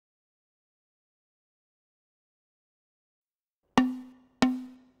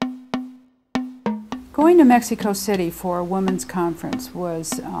Going to Mexico City for a women's conference was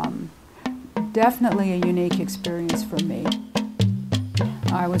definitely a unique experience for me.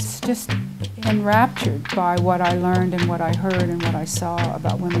 I was just enraptured by what I learned and what I heard and what I saw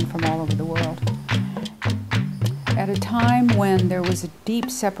about women from all over the world. At a time when there was a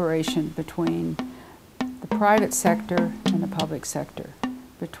deep separation between the private sector and the public sector,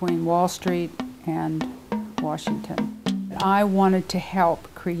 between Wall Street and Washington, I wanted to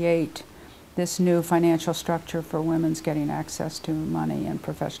help create this new financial structure for women's getting access to money and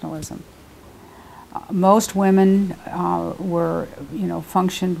professionalism. Most women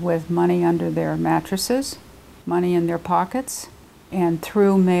functioned with money under their mattresses, money in their pockets, and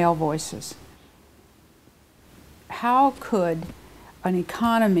through male voices. How could an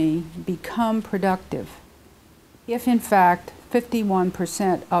economy become productive if, in fact,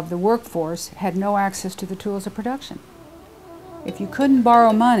 51% of the workforce had no access to the tools of production? If you couldn't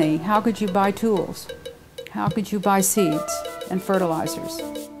borrow money, how could you buy tools? How could you buy seeds and fertilizers?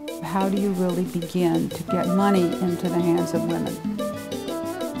 How do you really begin to get money into the hands of women?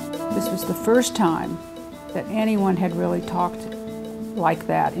 This was the first time that anyone had really talked like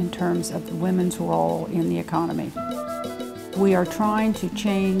that in terms of women's role in the economy. We are trying to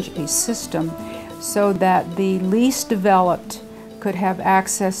change a system so that the least developed could have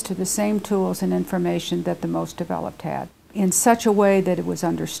access to the same tools and information that the most developed had, in such a way that it was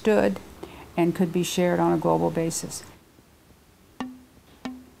understood and could be shared on a global basis.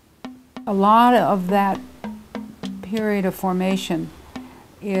 A lot of that period of formation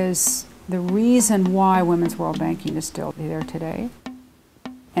is the reason why women's world banking is still there today.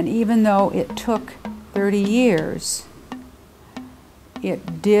 And even though it took 30 years,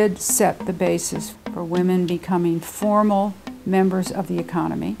 it did set the basis for women becoming formal members of the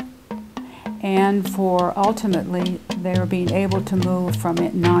economy, and for ultimately their being able to move from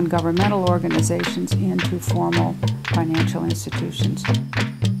non-governmental organizations into formal financial institutions.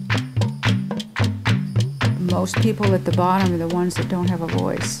 Most people at the bottom are the ones that don't have a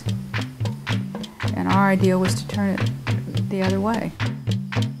voice. And our idea was to turn it the other way.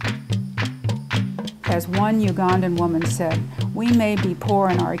 As one Ugandan woman said, "We may be poor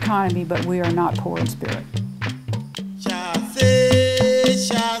in our economy, but we are not poor in spirit."